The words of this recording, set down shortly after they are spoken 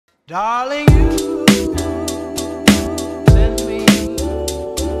Darling, you send me,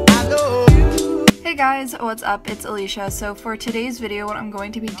 I know. Hey guys, what's up? It's Alicia. So for today's video, what I'm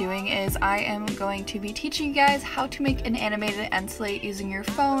going to be doing is I am going to be teaching you guys how to make an animated Endslate using your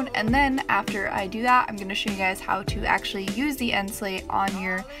phone, and then after I do that, I'm going to show you guys how to actually use the Endslate on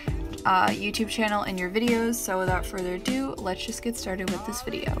your YouTube channel in your videos. So without further ado, let's just get started with this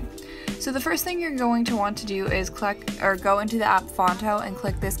video. So the first thing you're going to want to do is go into the app Fonto and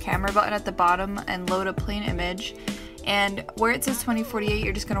click this camera button at the bottom and load a plain image. And where it says 2048,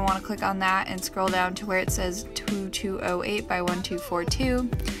 you're just going to want to click on that and scroll down to where it says 2208 by 1242.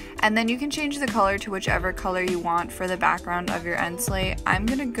 And then you can change the color to whichever color you want for the background of your Endslate. I'm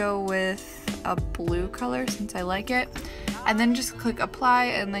going to go with a blue color since I like it. And then just click apply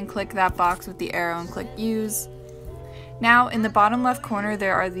and then click that box with the arrow and click use. Now in the bottom left corner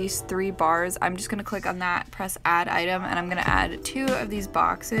there are these three bars. I'm just going to click on that, press add item, and I'm going to add two of these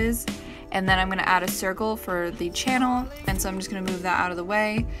boxes. And then I'm going to add a circle for the channel, and so I'm just going to move that out of the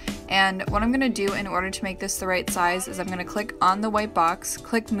way. And what I'm going to do in order to make this the right size is I'm going to click on the white box,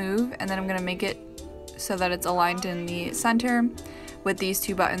 click move, and then I'm going to make it so that it's aligned in the center with these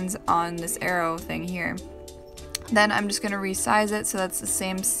two buttons on this arrow thing here. Then I'm just going to resize it so that's the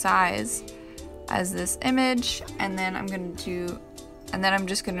same size as this image, and then I'm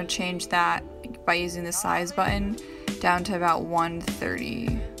just going to change that by using the size button down to about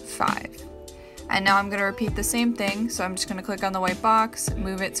 135. And now I'm going to repeat the same thing, so I'm just going to click on the white box,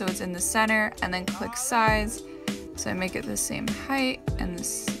 move it so it's in the center, and then click size, so I make it the same height and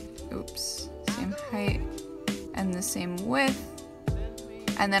same height and the same width.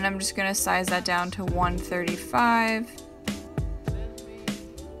 And then I'm just going to size that down to 135.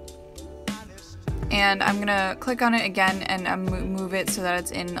 And I'm going to click on it again and move it so that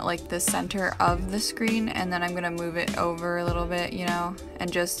it's in like the center of the screen, and then I'm going to move it over a little bit, you know, and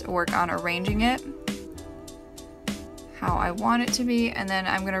just work on arranging it how I want it to be. And then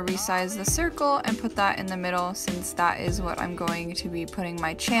I'm going to resize the circle and put that in the middle since that is what I'm going to be putting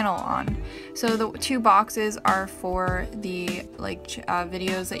my channel on. So the two boxes are for the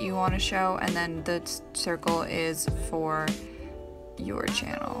videos that you want to show, and then the circle is for your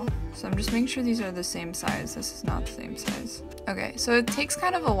channel. So I'm just making sure these are the same size. This is not the same size. Okay, so it takes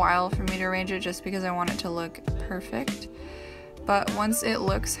kind of a while for me to arrange it just because I want it to look perfect. But once it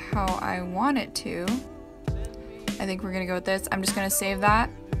looks how I want it to, I think we're gonna go with this. I'm just gonna save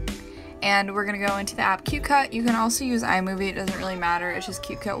that. And we're gonna go into the app CuteCut. You can also use iMovie, it doesn't really matter. It's just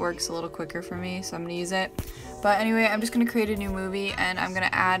CuteCut works a little quicker for me, so I'm gonna use it. But anyway, I'm just gonna create a new movie and I'm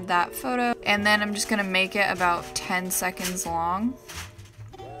gonna add that photo. And then I'm just gonna make it about 10 seconds long.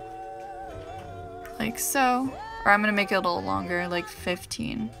 Like so. Or I'm gonna make it a little longer, like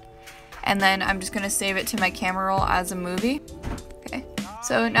 15. And then I'm just gonna save it to my camera roll as a movie. Okay.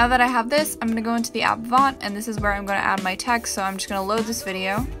 So now that I have this, I'm gonna go into the app Font, and this is where I'm gonna add my text. So I'm just gonna load this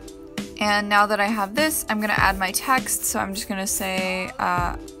video. And now that I have this, I'm gonna add my text. So I'm just gonna say,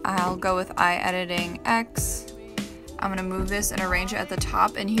 I'll go with IEditingX. I'm gonna move this and arrange it at the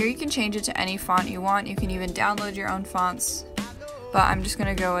top. And here you can change it to any font you want. You can even download your own fonts. But I'm just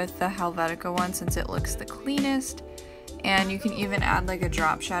gonna go with the Helvetica one since it looks the cleanest. And you can even add like a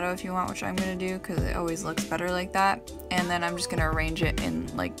drop shadow if you want, which I'm gonna do because it always looks better like that. And then I'm just gonna arrange it in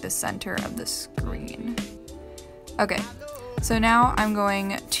like the center of the screen. Okay. So now I'm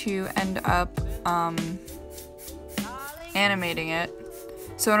going to end up animating it.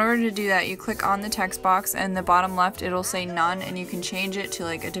 So in order to do that, you click on the text box, and the bottom left it'll say none, and you can change it to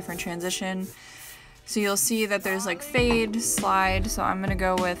like a different transition. So you'll see that there's like fade, slide, so I'm gonna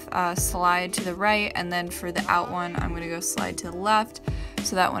go with slide to the right, and then for the out one I'm gonna go slide to the left,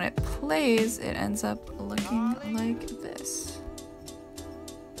 so that when it plays it ends up looking like this.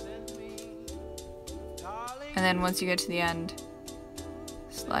 And then once you get to the end,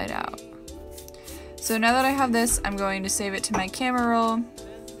 slide out. So now that I have this, I'm going to save it to my camera roll,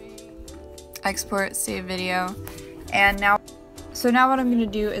 export, save video, and now what I'm going to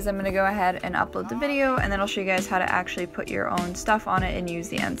do is I'm going to go ahead and upload the video, and then I'll show you guys how to actually put your own stuff on it and use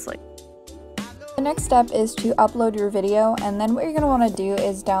the Endslate. The next step is to upload your video, and then what you're going to want to do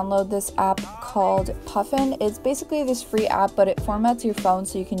is download this app called Puffin. It's basically this free app, but it formats your phone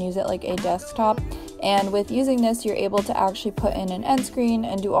so you can use it like a desktop. And with using this, you're able to actually put in an end screen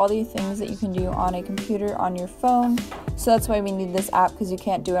and do all the things that you can do on a computer on your phone. So that's why we need this app, because you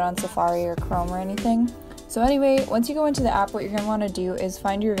can't do it on Safari or Chrome or anything. So anyway, once you go into the app, what you're going to want to do is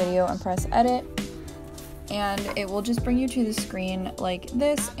find your video and press edit. And it will just bring you to the screen like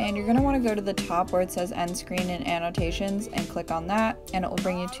this, and you're going to want to go to the top where it says end screen and annotations and click on that, and it will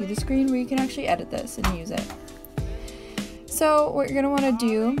bring you to the screen where you can actually edit this and use it. So what you're going to want to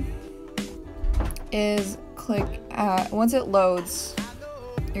do is once it loads,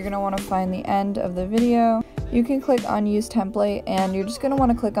 you're going to want to find the end of the video. You can click on use template, and you're just going to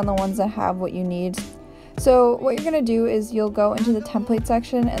want to click on the ones that have what you need. So what you're going to do is you'll go into the template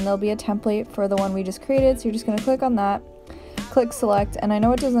section, and there'll be a template for the one we just created. So you're just going to click on that, click select, and I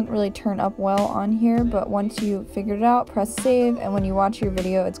know it doesn't really turn up well on here, but once you figured it out, press save, and when you watch your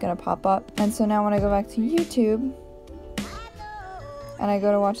video, it's going to pop up. And so now when I go back to YouTube and I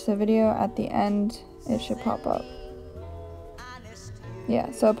go to watch the video, at the end it should pop up.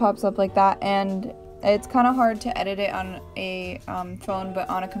 Yeah, so it pops up like that, and it's kind of hard to edit it on a phone, but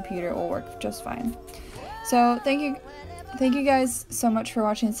on a computer it will work just fine. So thank you guys so much for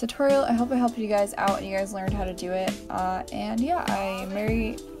watching this tutorial. I hope it helped you guys out and you guys learned how to do it. And yeah,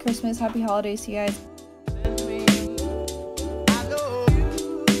 Merry Christmas, Happy Holidays to you guys.